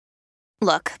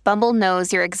Look, Bumble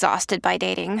knows you're exhausted by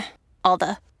dating. All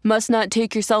the, must not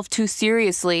take yourself too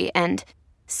seriously, and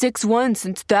 6'1"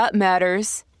 since that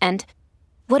matters. And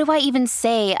what do I even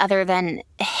say other than,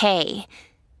 hey?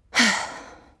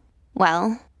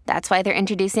 Well, that's why they're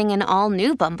introducing an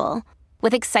all-new Bumble,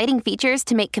 with exciting features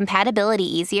to make compatibility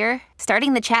easier,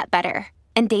 starting the chat better,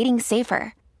 and dating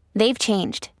safer. They've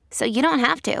changed, so you don't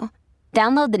have to.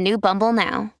 Download the new Bumble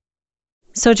now.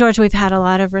 So, George, we've had a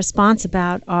lot of response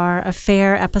about our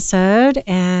affair episode,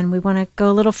 and we want to go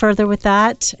a little further with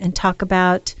that and talk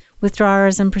about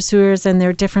withdrawers and pursuers and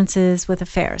their differences with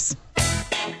affairs.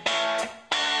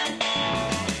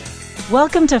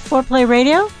 Welcome to Foreplay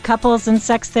Radio, Couples and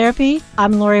Sex Therapy.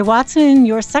 I'm Lori Watson,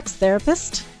 your sex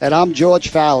therapist. And I'm George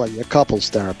Fowler, your couples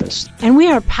therapist. And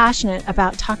we are passionate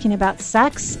about talking about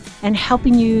sex and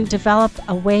helping you develop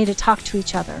a way to talk to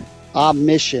each other. Our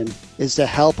mission is to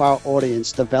help our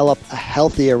audience develop a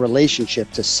healthier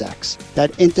relationship to sex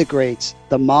that integrates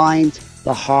the mind,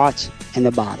 the heart, and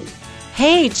the body.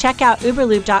 Hey, check out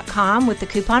uberlube.com with the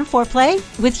coupon Foreplay.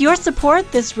 With your support,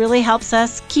 this really helps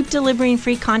us keep delivering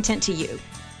free content to you.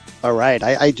 All right.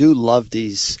 I do love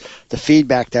the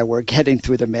feedback that we're getting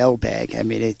through the mailbag. I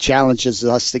mean, it challenges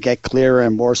us to get clearer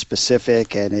and more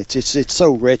specific, and it's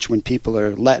so rich when people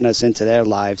are letting us into their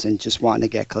lives and just wanting to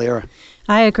get clearer.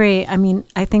 I agree. I mean,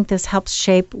 I think this helps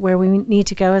shape where we need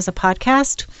to go as a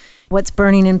podcast, what's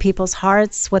burning in people's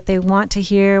hearts, what they want to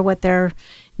hear, what they're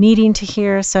needing to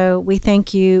hear. So we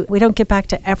thank you. We don't get back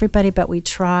to everybody, but we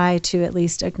try to at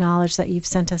least acknowledge that you've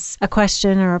sent us a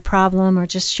question or a problem or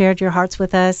just shared your hearts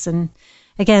with us. And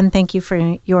again, thank you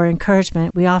for your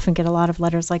encouragement. We often get a lot of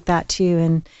letters like that too.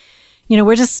 And, you know,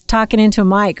 we're just talking into a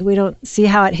mic. We don't see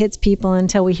how it hits people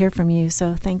until we hear from you.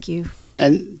 So thank you.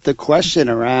 And the question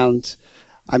around,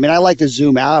 I mean, I like to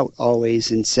zoom out always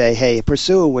and say, hey, a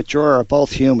pursuer and withdrawer are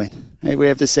both human. Right? We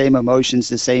have the same emotions,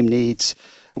 the same needs.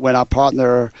 When our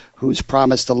partner who's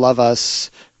promised to love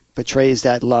us betrays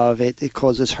that love, it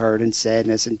causes hurt and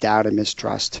sadness and doubt and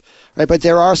mistrust. Right? But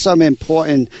there are some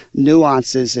important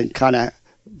nuances in kind of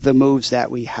the moves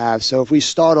that we have. So if we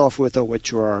start off with a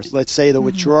withdrawer, let's say the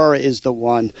withdrawer is the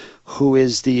one who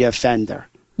is the offender.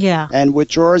 Yeah. And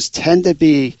withdrawers tend to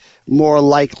be more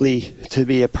likely to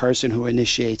be a person who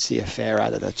initiates the affair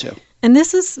out of the two. And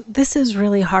this is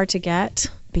really hard to get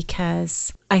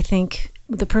because I think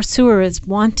the pursuer is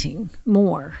wanting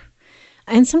more.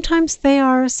 And sometimes they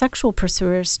are sexual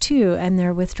pursuers too, and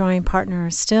their withdrawing partner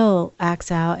still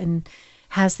acts out and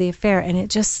has the affair. And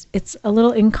it's a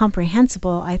little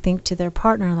incomprehensible, I think, to their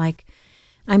partner, like,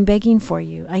 I'm begging for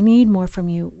you. I need more from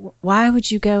you. Why would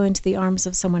you go into the arms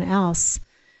of someone else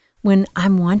when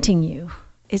I'm wanting you?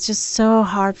 It's just so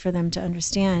hard for them to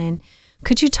understand. And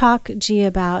could you talk, G,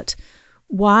 about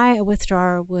why a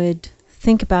withdrawer would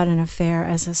think about an affair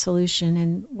as a solution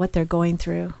and what they're going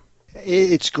through?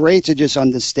 It's great to just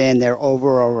understand their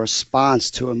overall response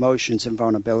to emotions and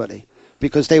vulnerability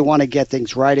because they want to get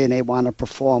things right and they want to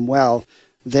perform well.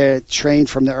 They're trained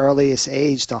from the earliest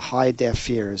age to hide their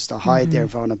fears, to hide their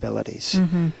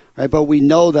vulnerabilities. Right? But we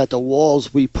know that the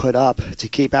walls we put up to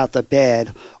keep out the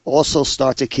bad also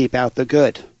start to keep out the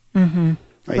good.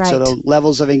 Right? So the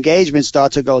levels of engagement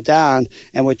start to go down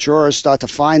and withdrawers start to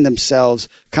find themselves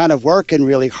kind of working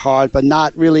really hard, but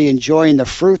not really enjoying the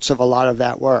fruits of a lot of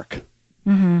that work.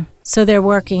 So they're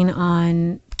working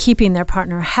on keeping their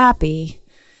partner happy,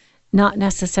 not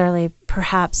necessarily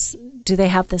perhaps do they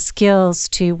have the skills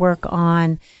to work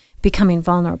on becoming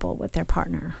vulnerable with their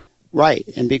partner. Right.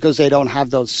 And because they don't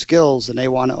have those skills and they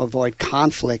want to avoid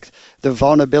conflict, the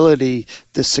vulnerability,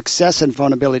 the success and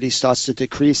vulnerability starts to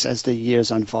decrease as the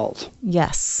years unfold.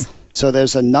 Yes. So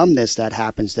there's a numbness that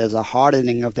happens. There's a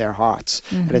hardening of their hearts.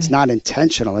 And it's not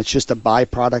intentional. It's just a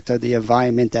byproduct of the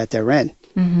environment that they're in.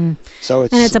 So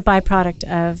it's a byproduct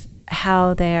of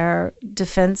how their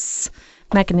defense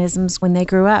mechanisms when they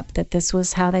grew up, that this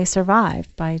was how they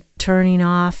survived, by turning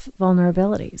off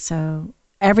vulnerability. So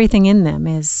everything in them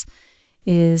is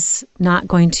not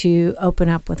going to open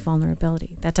up with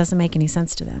vulnerability. That doesn't make any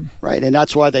sense to them. Right. And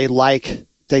that's why they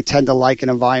tend to like an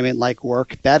environment like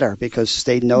work better because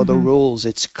they know the rules.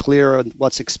 It's clear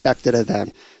what's expected of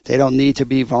them. They don't need to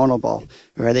be vulnerable.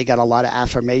 Right? They got a lot of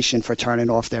affirmation for turning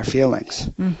off their feelings.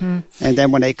 And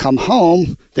then when they come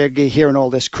home, they're hearing all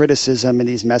this criticism and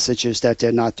these messages that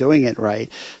they're not doing it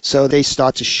right. So they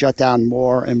start to shut down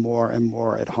more and more and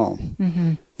more at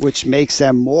home, which makes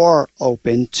them more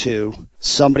open to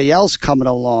somebody else coming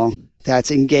along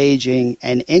that's engaging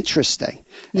and interesting.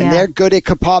 Yeah. And they're good at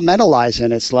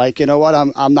compartmentalizing. It's like, you know what,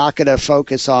 I'm not going to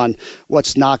focus on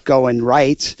what's not going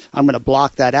right. I'm going to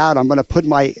block that out. I'm going to put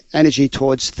my energy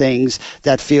towards things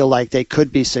that feel like they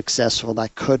could be successful,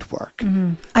 that could work.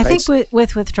 Mm-hmm. I think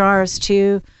with withdrawers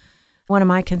too, one of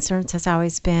my concerns has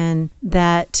always been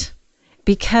that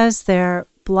because they're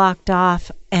blocked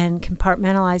off and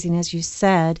compartmentalizing, as you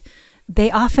said,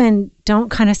 they often don't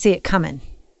kind of see it coming.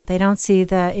 They don't see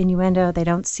the innuendo. They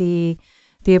don't see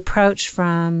the approach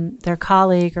from their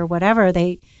colleague or whatever.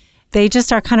 They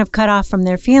just are kind of cut off from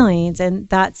their feelings, and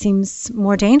that seems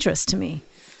more dangerous to me.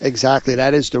 Exactly.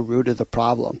 That is the root of the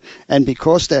problem. And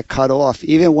because they're cut off,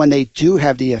 even when they do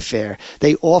have the affair,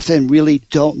 they often really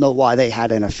don't know why they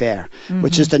had an affair,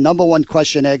 which is the number one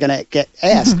question they're going to get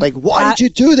asked. Like, why did you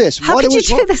do this? How could you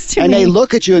do this to me? And they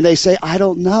look at you and they say, I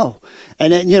don't know.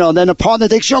 And then, then the partner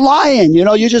thinks you're lying.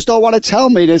 You just don't want to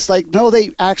tell me. And it's like, no, they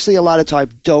actually a lot of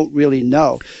times don't really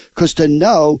know. Because to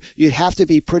know, you have to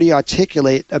be pretty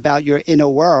articulate about your inner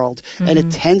world. And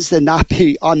it tends to not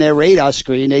be on their radar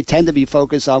screen. They tend to be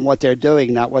focused on what they're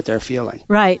doing, not what they're feeling.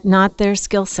 Right. Not their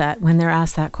skill set when they're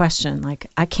asked that question. Like,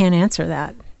 I can't answer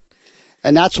that.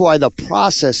 And that's why the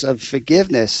process of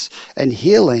forgiveness and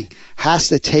healing has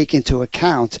to take into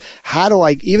account, how do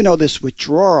I, even though this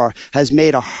withdrawer has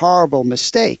made a horrible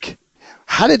mistake,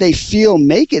 how do they feel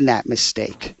making that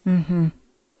mistake? Mm-hmm.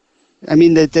 I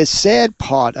mean, the sad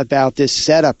part about this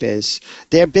setup is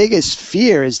their biggest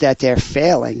fear is that they're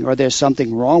failing or there's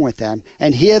something wrong with them.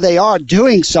 And here they are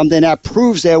doing something that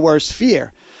proves their worst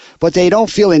fear. But they don't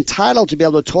feel entitled to be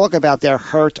able to talk about their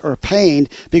hurt or pain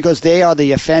because they are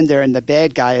the offender and the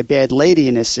bad guy, a bad lady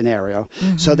in this scenario.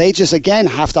 Mm-hmm. So they just, again,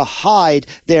 have to hide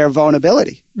their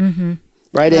vulnerability. Mm-hmm.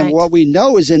 Right? And what we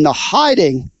know is in the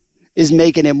hiding is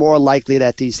making it more likely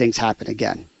that these things happen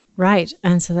again. Right.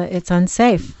 And so that it's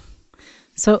unsafe.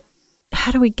 So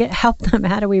how do we help them?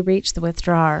 How do we reach the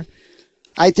withdrawer?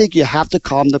 I think you have to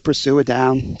calm the pursuer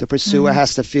down. The pursuer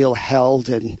has to feel held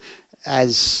and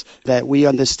as that we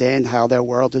understand how their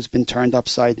world has been turned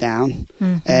upside down.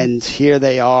 And here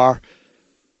they are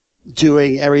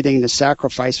doing everything to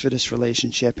sacrifice for this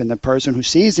relationship. And the person who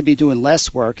seems to be doing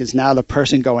less work is now the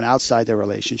person going outside their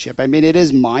relationship. I mean, it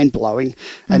is mind-blowing.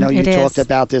 I know you talked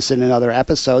about this in another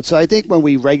episode. So I think when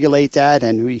we regulate that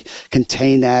and we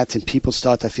contain that and people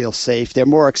start to feel safe, they're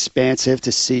more expansive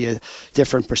to see a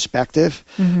different perspective.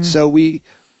 So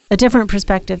a different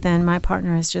perspective than my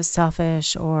partner is just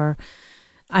selfish, or,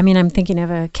 I mean, I'm thinking of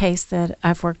a case that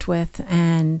I've worked with,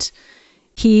 and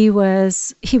he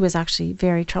was actually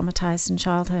very traumatized in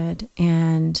childhood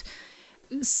and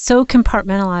so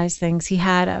compartmentalized things. He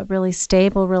had a really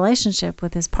stable relationship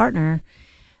with his partner,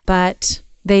 but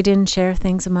they didn't share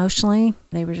things emotionally.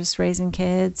 They were just raising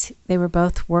kids. They were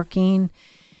both working,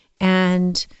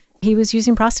 and he was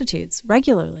using prostitutes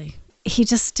regularly. He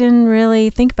just didn't really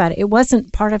think about it. It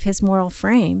wasn't part of his moral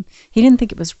frame. He didn't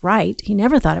think it was right. He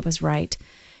never thought it was right.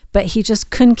 But he just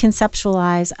couldn't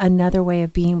conceptualize another way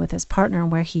of being with his partner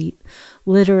where he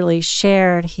literally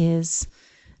shared his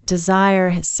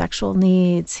desire, his sexual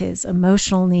needs, his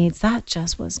emotional needs. That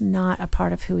just was not a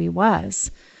part of who he was.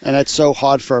 And it's so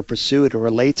hard for a pursuer to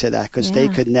relate to that because they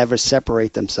could never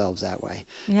separate themselves that way.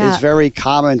 It's very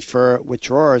common for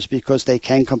withdrawers because they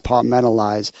can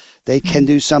compartmentalize. They can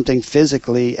do something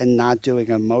physically and not doing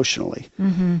emotionally.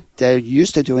 They're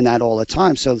used to doing that all the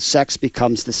time. So sex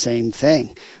becomes the same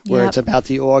thing, where it's about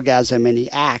the orgasm and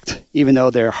the act, even though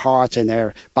their heart and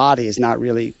their body is not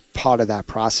really part of that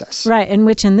process. Right, and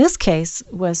which in this case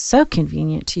was so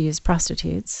convenient to use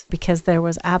prostitutes because there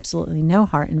was absolutely no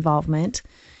heart involvement.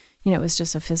 It was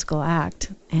just a physical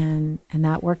act, and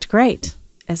that worked great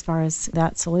as far as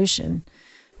that solution.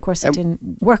 Of course, it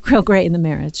didn't work real great in the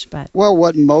marriage, but... Well,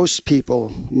 what most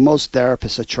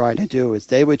therapists are trying to do is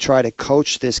they would try to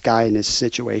coach this guy in this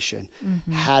situation,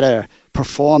 how to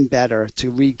perform better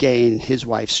to regain his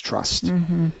wife's trust,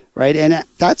 right? And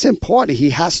that's important. He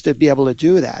has to be able to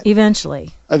do that.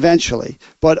 Eventually.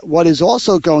 But what is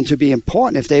also going to be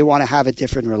important if they want to have a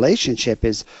different relationship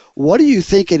is, what do you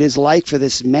think it is like for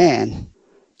this man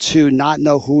to not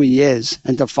know who he is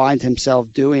and to find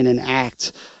himself doing an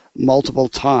act multiple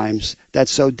times that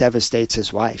so devastates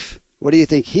his wife? What do you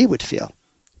think he would feel?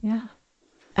 Yeah.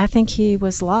 I think he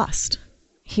was lost.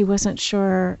 He wasn't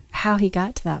sure how he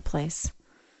got to that place.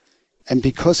 And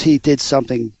because he did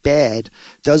something bad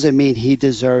doesn't mean he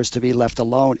deserves to be left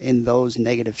alone in those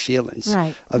negative feelings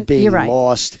of being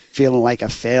lost, feeling like a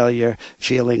failure,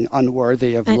 feeling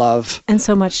unworthy of love. And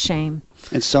so much shame.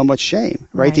 and so much shame,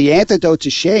 right? Right. The antidote to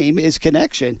shame is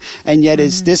connection. And yet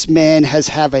is this man has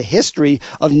have a history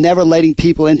of never letting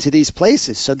people into these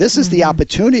places. So this is the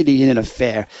opportunity in an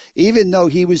affair. Even though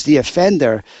he was the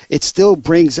offender, it still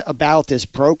brings about this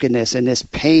brokenness and this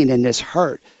pain and this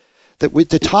hurt. That with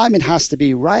the timing has to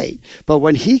be right. But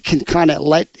when he can kind of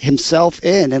let himself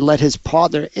in and let his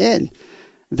partner in,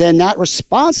 then that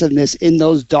responsiveness in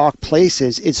those dark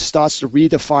places, it starts to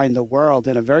redefine the world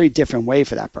in a very different way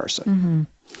for that person.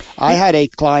 I had a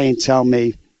client tell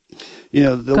me,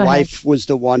 the wife was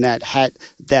the one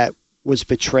that was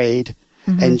betrayed,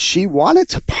 and she wanted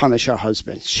to punish her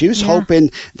husband. She was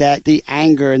hoping that the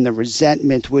anger and the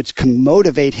resentment would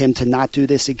motivate him to not do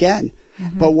this again.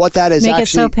 But what that is Make actually...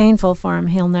 it so painful for him,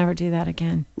 he'll never do that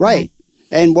again. Right.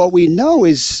 And what we know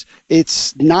is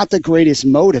it's not the greatest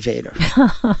motivator.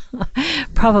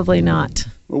 Probably not.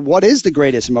 What is the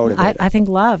greatest motivator? I think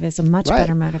love is a much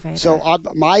better motivator. So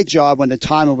my job when the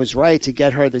timing was right to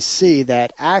get her to see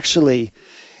that actually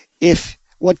if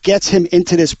what gets him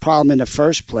into this problem in the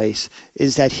first place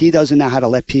is that he doesn't know how to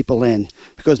let people in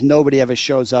because nobody ever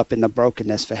shows up in the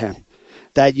brokenness for him.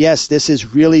 That, yes, this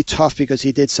is really tough because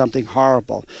he did something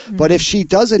horrible. But if she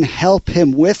doesn't help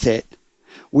him with it,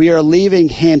 we are leaving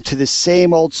him to the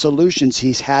same old solutions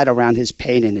he's had around his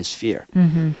pain and his fear.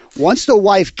 Once the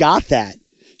wife got that,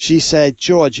 she said,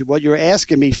 George, what you're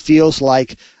asking me feels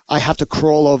like I have to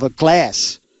crawl over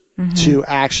glass to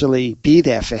actually be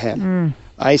there for him.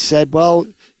 I said, well,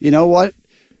 you know what?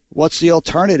 What's the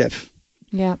alternative?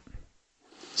 Yeah.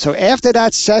 So after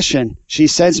that session, she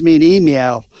sends me an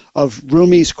email of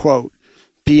Rumi's quote,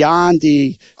 beyond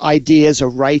the ideas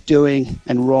of right doing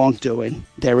and wrong doing,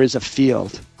 there is a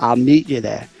field. I'll meet you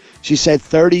there. She said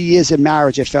 30 years of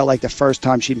marriage, it felt like the first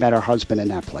time she met her husband in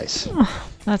that place. Oh,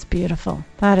 that's beautiful.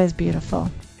 That is beautiful.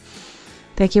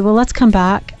 Thank you. Well, let's come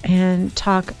back and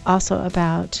talk also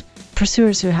about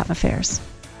pursuers who have affairs.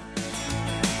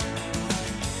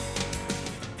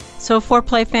 So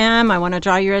Foreplay fam, I want to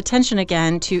draw your attention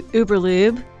again to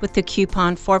Uberlube with the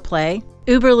coupon Foreplay.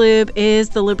 Uberlube is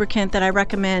the lubricant that I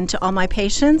recommend to all my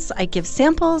patients. I give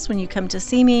samples when you come to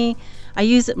see me. I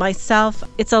use it myself.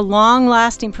 It's a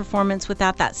long-lasting performance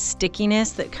without that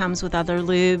stickiness that comes with other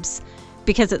lubes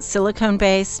because it's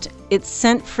silicone-based. It's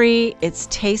scent-free. It's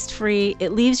taste-free.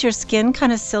 It leaves your skin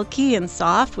kind of silky and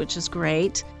soft, which is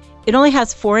great. It only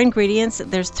has 4 ingredients.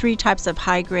 There's 3 types of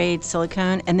high-grade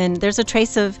silicone, and then there's a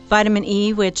trace of vitamin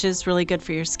E, which is really good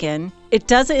for your skin. It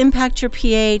doesn't impact your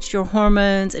pH, your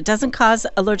hormones. It doesn't cause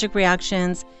allergic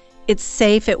reactions. It's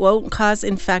safe. It won't cause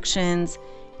infections.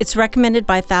 It's recommended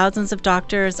by thousands of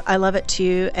doctors. I love it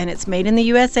too, and it's made in the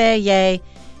USA. Yay.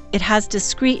 It has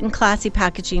discreet and classy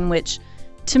packaging, which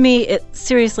to me, it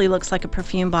seriously looks like a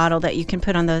perfume bottle that you can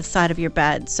put on the side of your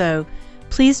bed. So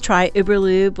please try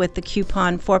Uberlube with the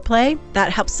coupon Foreplay.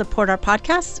 That helps support our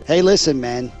podcast. Hey, listen,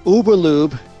 man.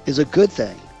 Uberlube is a good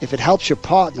thing. If it helps your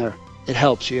partner, it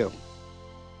helps you.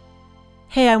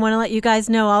 Hey, I want to let you guys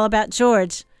know all about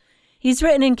George. He's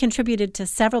written and contributed to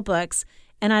several books,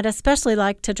 and I'd especially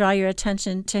like to draw your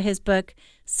attention to his book,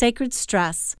 Sacred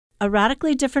Stress, a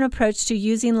radically different approach to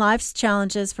using life's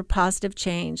challenges for positive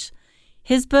change.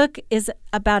 His book is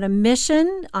about a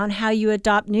mission on how you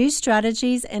adopt new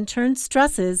strategies and turn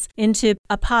stresses into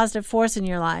a positive force in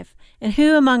your life. And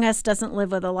who among us doesn't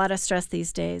live with a lot of stress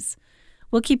these days?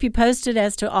 We'll keep you posted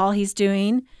as to all he's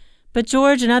doing. But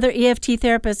George and other EFT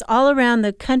therapists all around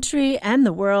the country and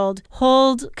the world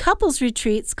hold couples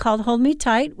retreats called Hold Me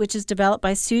Tight, which is developed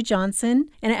by Sue Johnson,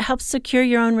 and it helps secure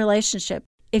your own relationship.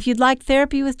 If you'd like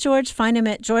therapy with George, find him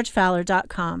at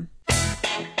georgefowler.com.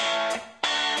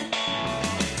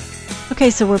 Okay,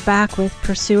 so we're back with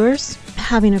pursuers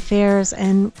having affairs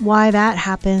and why that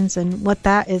happens and what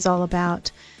that is all about.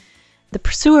 The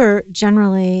pursuer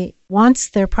generally wants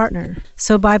their partner.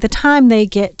 So by the time they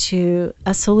get to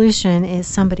a solution is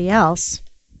somebody else,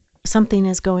 something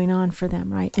is going on for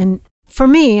them, right? And for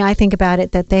me, I think about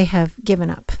it that they have given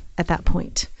up at that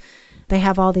point. They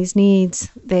have all these needs.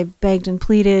 They've begged and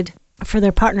pleaded for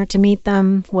their partner to meet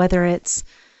them, whether it's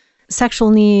sexual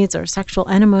needs or sexual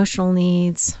and emotional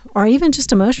needs, or even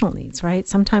just emotional needs, right?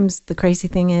 Sometimes the crazy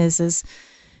thing is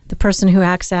the person who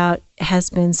acts out has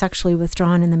been sexually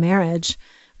withdrawn in the marriage,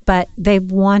 but they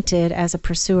wanted, as a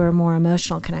pursuer, more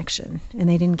emotional connection, and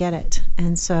they didn't get it.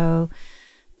 And so,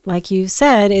 like you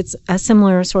said, it's a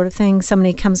similar sort of thing.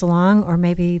 Somebody comes along, or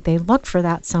maybe they look for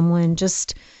that someone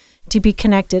just to be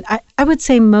connected. I would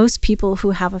say most people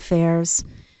who have affairs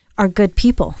are good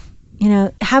people. You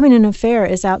know, having an affair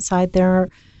is outside their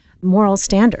moral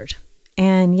standard,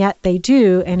 and yet they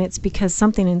do, and it's because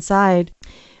something inside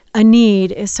a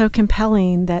need is so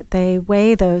compelling that they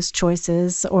weigh those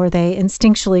choices or they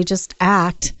instinctually just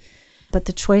act. But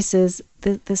the choices,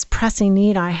 this pressing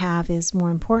need I have is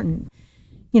more important.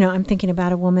 I'm thinking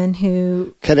about a woman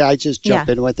who... Could I just jump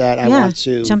in with that? I want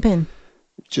to jump in.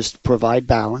 Just provide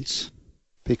balance,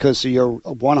 because you're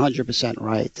 100%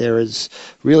 right. There is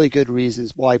really good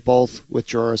reasons why both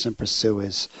withdrawers and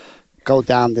pursuers go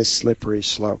down this slippery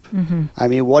slope. Mm-hmm. I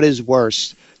mean, what is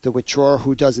worse, the withdrawer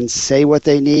who doesn't say what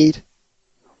they need,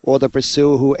 or the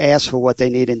pursuer who asks for what they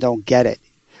need and don't get it?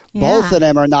 Both of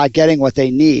them are not getting what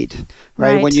they need,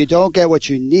 right? When you don't get what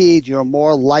you need, you're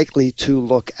more likely to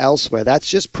look elsewhere. That's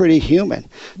just pretty human.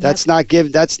 That's not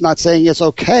saying it's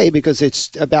okay, because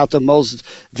it's about the most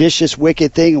vicious,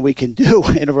 wicked thing we can do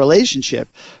in a relationship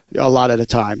a lot of the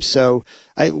time. So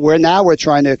we're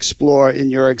trying to explore, in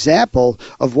your example,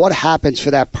 of what happens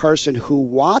for that person who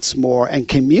wants more and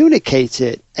communicates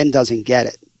it and doesn't get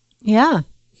it. Yeah.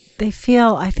 They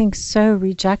feel, I think, so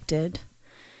rejected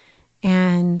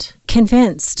and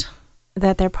convinced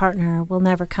that their partner will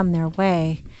never come their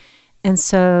way. And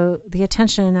so the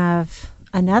attention of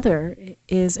another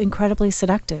is incredibly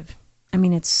seductive. I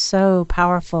mean, it's so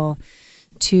powerful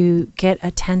to get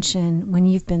attention when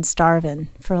you've been starving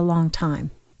for a long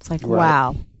time. It's like,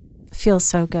 wow, it feels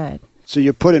so good. So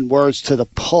you're putting words to the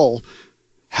pull.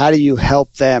 How do you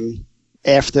help them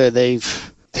after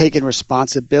they've taken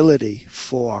responsibility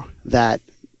for that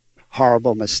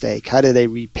horrible mistake? How do they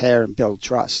repair and build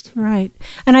trust? Right.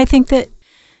 And I think that,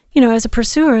 as a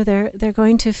pursuer, they're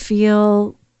going to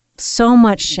feel so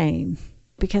much shame,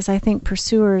 because I think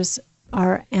pursuers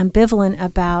are ambivalent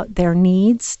about their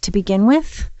needs to begin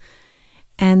with.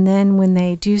 And then when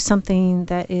they do something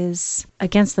that is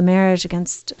against the marriage,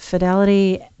 against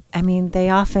fidelity, I mean,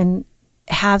 they often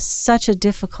have such a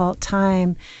difficult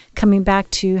time coming back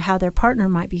to how their partner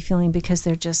might be feeling, because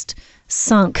they're just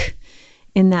sunk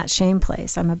in that shame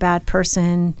place. I'm a bad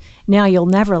person. Now you'll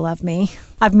never love me.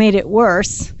 I've made it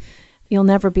worse. You'll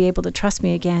never be able to trust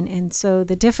me again. And so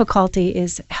the difficulty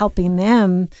is helping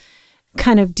them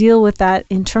kind of deal with that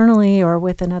internally, or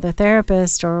with another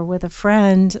therapist or with a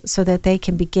friend, so that they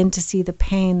can begin to see the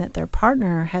pain that their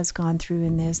partner has gone through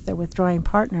in this, their withdrawing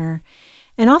partner.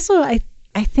 And also, I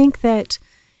think that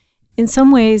in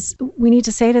some ways we need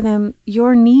to say to them,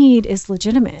 your need is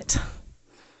legitimate.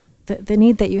 The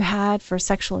need that you had for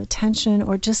sexual attention,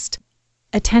 or just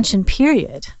attention,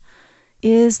 period,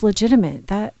 is legitimate.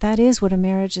 That is what a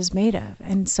marriage is made of.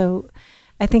 And so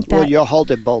I think that... Well, you're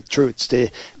holding both truths. The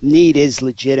need is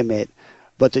legitimate,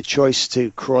 but the choice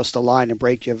to cross the line and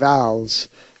break your vows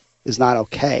is not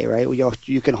okay, right?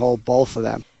 You can hold both of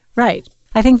them. Right.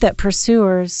 I think that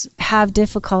pursuers have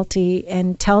difficulty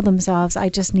and tell themselves, I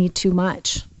just need too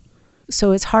much.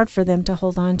 So it's hard for them to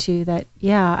hold on to that.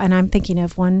 Yeah. And I'm thinking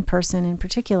of one person in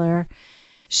particular.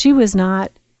 She was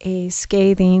not a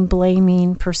scathing,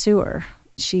 blaming pursuer.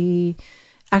 She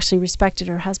actually respected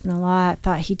her husband a lot,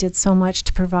 thought he did so much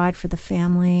to provide for the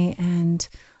family, and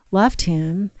loved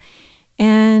him,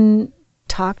 and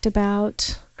talked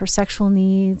about her sexual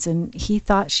needs. And he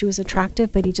thought she was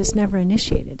attractive, but he just never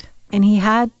initiated. And he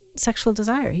had sexual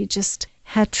desire. He just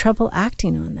had trouble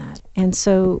acting on that. And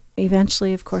so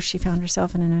eventually, of course, she found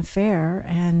herself in an affair,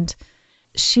 and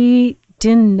she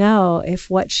didn't know if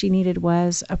what she needed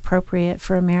was appropriate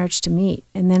for a marriage to meet.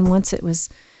 And then once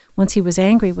he was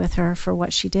angry with her for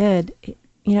what she did,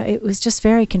 it was just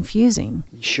very confusing.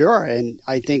 Sure. And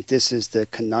I think this is the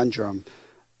conundrum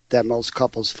that most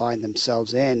couples find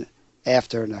themselves in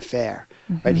after an affair.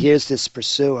 Mm-hmm. Right? Here's this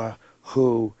pursuer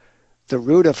who the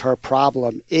root of her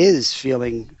problem is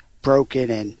feeling broken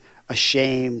and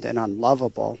ashamed and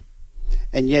unlovable.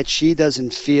 And yet she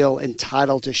doesn't feel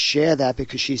entitled to share that,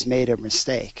 because she's made a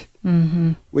mistake.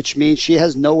 Mm-hmm. Which means she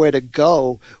has nowhere to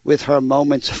go with her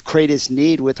moments of greatest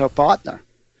need with her partner.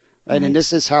 Right? Mm-hmm. And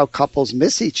this is how couples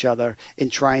miss each other in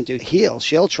trying to heal.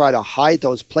 She'll try to hide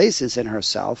those places in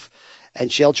herself,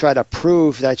 and she'll try to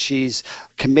prove that she's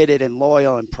committed and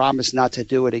loyal and promise not to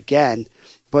do it again.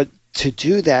 But to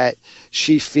do that,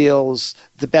 she feels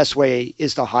the best way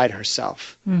is to hide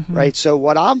herself. Mm-hmm. Right? So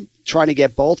what I'm trying to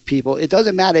get both people, it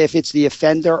doesn't matter if it's the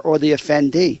offender or the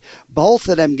offendee, both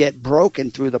of them get broken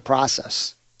through the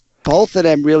process. Both of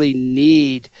them really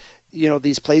need,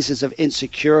 these places of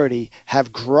insecurity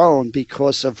have grown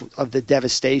because of the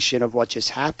devastation of what just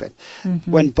happened. Mm-hmm.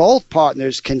 When both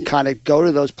partners can kind of go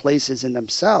to those places in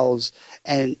themselves,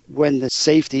 and when the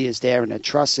safety is there and the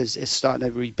trust is starting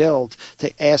to rebuild,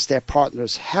 to ask their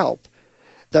partner's help,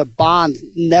 the bond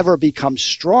never becomes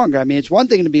stronger. I mean, it's one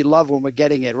thing to be loved when we're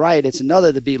getting it right. It's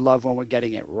another to be loved when we're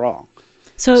getting it wrong.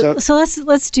 So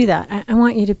let's do that. I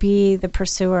want you to be the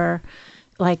pursuer.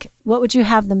 Like, what would you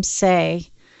have them say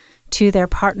to their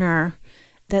partner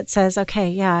that says, okay,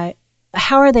 yeah,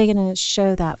 how are they going to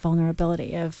show that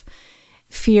vulnerability of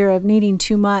fear of needing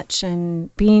too much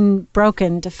and being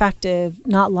broken, defective,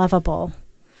 not lovable?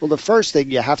 Well, the first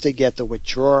thing, you have to get the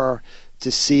withdrawer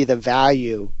to see the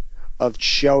value of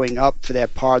showing up for their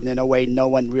partner in a way no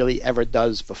one really ever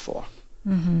does before.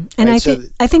 Mm-hmm. And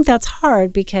Right? I think that's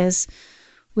hard because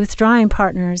withdrawing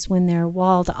partners, when they're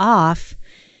walled off,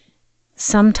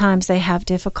 sometimes they have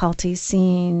difficulty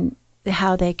seeing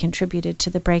how they contributed to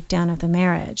the breakdown of the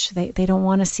marriage. They don't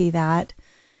want to see that.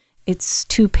 It's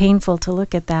too painful to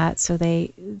look at that. So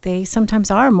they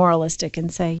sometimes are moralistic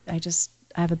and say, I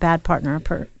have a bad partner,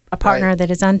 a partner Right.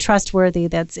 that is untrustworthy,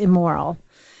 that's immoral.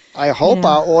 I hope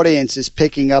our audience is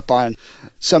picking up on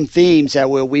some themes that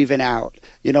we're weaving out.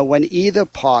 When either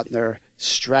partner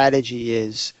strategy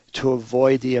is to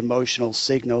avoid the emotional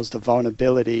signals, the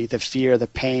vulnerability, the fear, the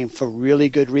pain for really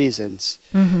good reasons,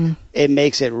 it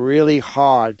makes it really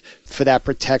hard for that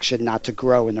protection not to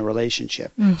grow in the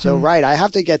relationship. So, right, I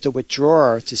have to get the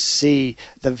withdrawer to see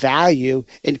the value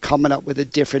in coming up with a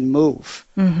different move,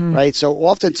 right? So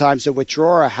oftentimes the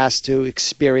withdrawer has to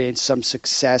experience some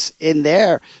success in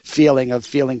their feeling of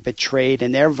feeling betrayed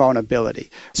and their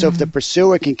vulnerability. So if the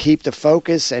pursuer can keep the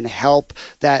focus and help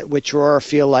that withdrawer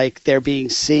feel like they're being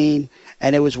seen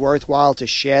and it was worthwhile to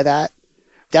share that,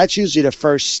 that's usually the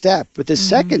first step. But the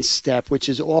second step, which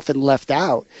is often left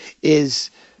out, is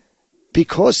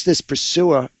because this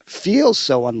pursuer feels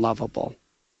so unlovable,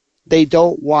 they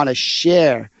don't want to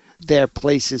share their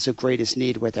places of greatest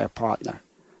need with their partner.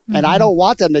 And I don't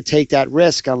want them to take that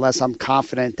risk unless I'm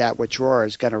confident that withdrawer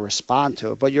is going to respond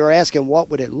to it. But you're asking, what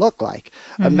would it look like?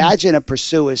 Imagine a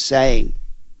pursuer saying,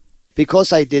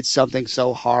 because I did something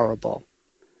so horrible,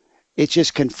 it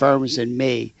just confirms in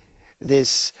me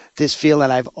this feeling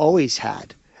I've always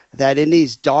had, that in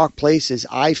these dark places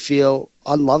I feel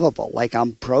unlovable, like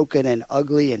I'm broken and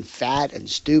ugly and fat and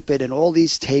stupid, and all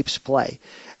these tapes play.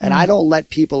 And I don't let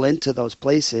people into those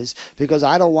places because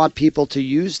I don't want people to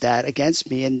use that against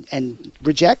me and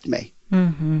reject me.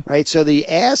 Right? So the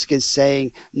ask is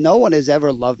saying, no one has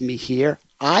ever loved me here.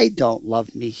 I don't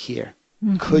love me here.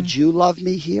 Could you love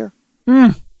me here?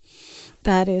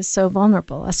 That is so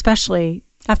vulnerable, especially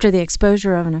after the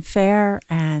exposure of an affair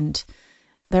and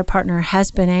their partner has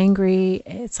been angry.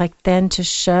 It's like then to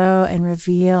show and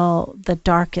reveal the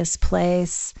darkest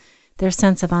place, their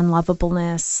sense of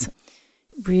unlovableness,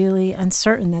 really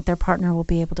uncertain that their partner will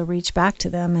be able to reach back to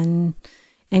them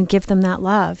and give them that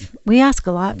love. We ask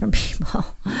a lot from people.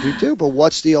 We do, but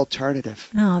what's the alternative?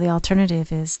 No, the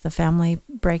alternative is the family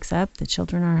breaks up, the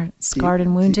children are scarred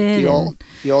and wounded.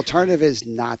 The alternative is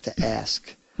not to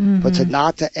ask. But to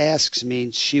not to ask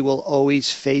means she will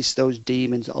always face those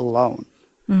demons alone.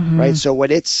 Right? So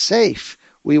when it's safe,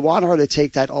 we want her to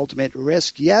take that ultimate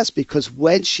risk. Yes, because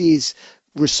when she's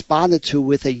responded to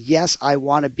with a yes, I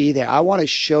want to be there. I want to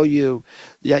show you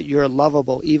that you're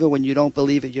lovable even when you don't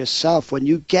believe it yourself. When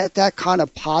you get that kind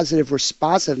of positive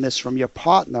responsiveness from your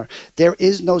partner, there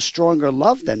is no stronger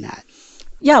love than that.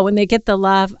 Yeah, when they get the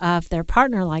love of their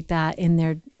partner like that in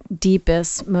their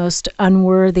deepest, most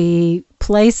unworthy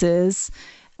places,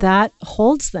 that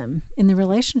holds them in the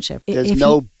relationship. There's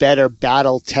no better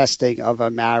battle testing of a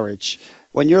marriage.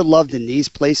 When you're loved in these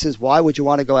places, why would you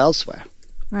want to go elsewhere?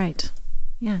 Right.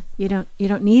 Yeah, you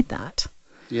don't need that.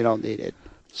 You don't need it.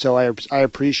 So I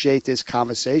appreciate this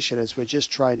conversation as we're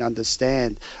just trying to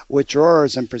understand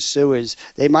withdrawers and pursuers.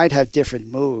 They might have different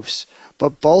moves,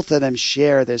 but both of them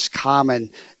share this common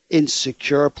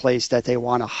insecure place that they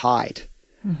want to hide.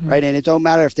 Right? And it don't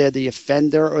matter if they're the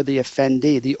offender or the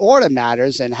offendee. The order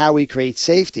matters and how we create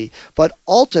safety. But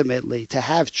ultimately, to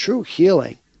have true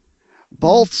healing,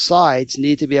 both sides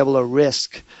need to be able to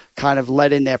risk kind of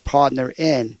letting their partner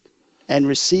in and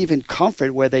receiving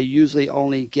comfort where they usually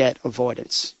only get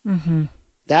avoidance.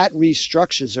 That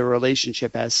restructures a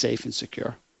relationship as safe and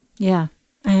secure. Yeah.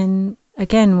 And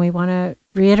again, we want to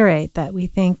reiterate that we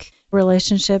think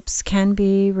relationships can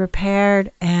be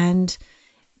repaired and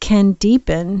can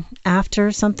deepen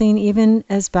after something even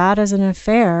as bad as an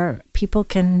affair. People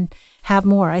can have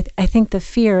more. I think the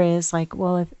fear is like,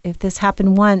 well, if this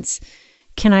happened once,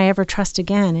 can I ever trust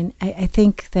again? And I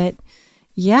think that,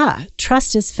 yeah,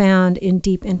 trust is found in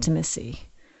deep intimacy.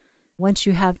 Once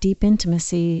you have deep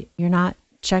intimacy, you're not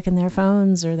checking their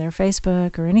phones or their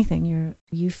Facebook or anything.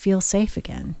 You feel safe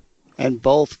again. And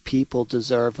both people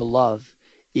deserve love,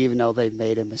 even though they've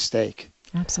made a mistake.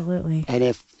 Absolutely. And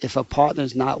if a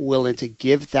partner's not willing to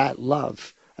give that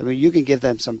love, I mean, you can give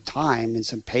them some time and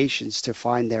some patience to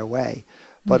find their way.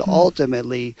 But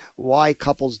ultimately, why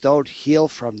couples don't heal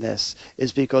from this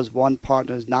is because one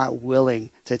partner is not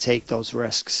willing to take those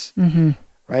risks.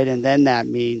 Right? And then that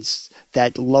means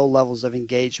that low levels of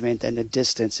engagement and the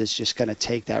distance is just going to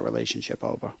take that relationship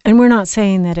over. And we're not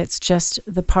saying that it's just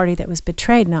the party that was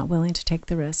betrayed not willing to take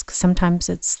the risk. Sometimes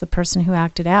it's the person who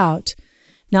acted out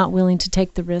not willing to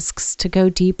take the risks to go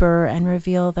deeper and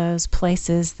reveal those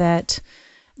places that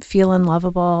feel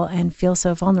unlovable and feel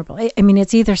so vulnerable. I mean,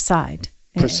 it's either side.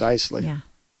 Precisely. Yeah.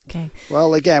 Okay.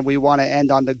 Well, again, we want to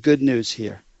end on the good news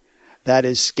here. That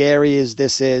as scary as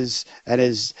this is and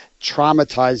as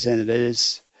traumatizing it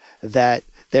is, that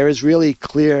there is really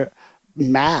clear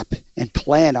map and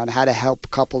plan on how to help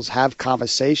couples have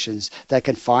conversations that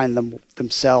can find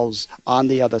themselves on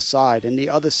the other side. And the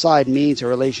other side means a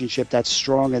relationship that's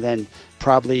stronger than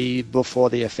probably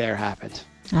before the affair happened.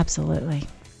 Absolutely.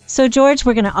 So, George,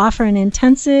 we're going to offer an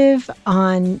intensive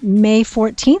on May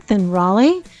 14th in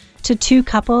Raleigh to 2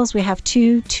 couples. We have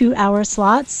 2 2-hour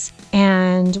slots,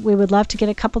 and we would love to get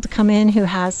a couple to come in who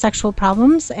has sexual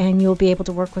problems, and you'll be able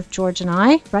to work with George and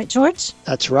I. Right, George?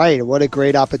 That's right. What a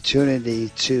great opportunity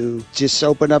to just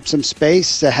open up some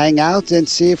space to hang out and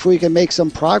see if we can make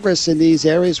some progress in these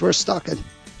areas we're stuck in.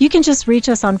 You can just reach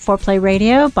us on Foreplay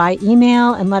Radio by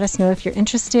email and let us know if you're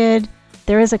interested.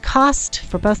 There is a cost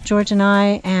for both George and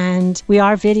I, and we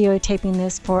are videotaping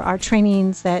this for our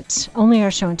trainings that only are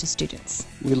shown to students.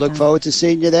 We look forward to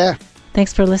seeing you there.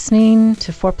 Thanks for listening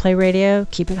to Foreplay Radio.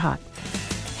 Keep it hot.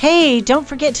 Hey, don't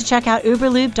forget to check out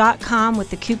uberlube.com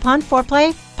with the coupon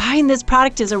Foreplay. Buying this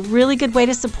product is a really good way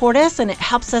to support us, and it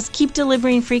helps us keep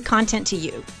delivering free content to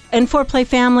you. And Foreplay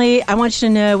family, I want you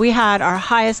to know we had our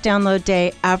highest download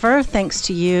day ever, thanks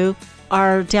to you.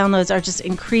 Our downloads are just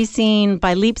increasing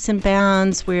by leaps and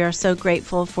bounds. We are so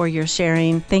grateful for your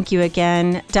sharing. Thank you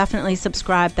again. Definitely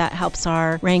subscribe. That helps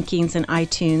our rankings in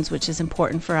iTunes, which is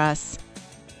important for us.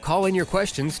 Call in your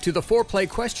questions to the Foreplay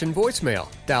question voicemail.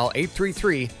 Dial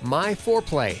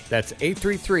 833-MY-4PLAY. That's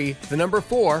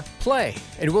 833-4-PLAY.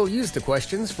 And we'll use the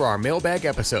questions for our mailbag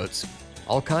episodes.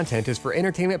 All content is for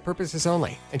entertainment purposes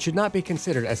only and should not be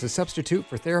considered as a substitute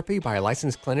for therapy by a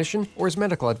licensed clinician or as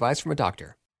medical advice from a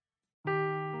doctor.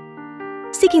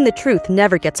 Seeking the truth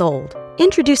never gets old.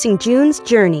 Introducing June's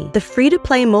Journey, the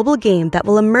free-to-play mobile game that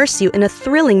will immerse you in a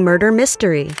thrilling murder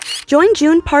mystery. Join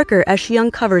June Parker as she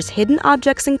uncovers hidden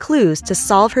objects and clues to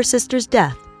solve her sister's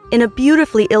death in a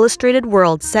beautifully illustrated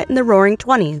world set in the Roaring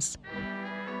 '20s.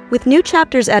 With new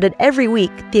chapters added every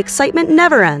week, the excitement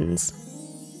never ends.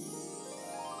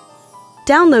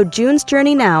 Download June's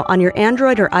Journey now on your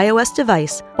Android or iOS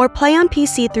device or play on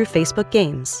PC through Facebook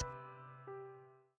Games.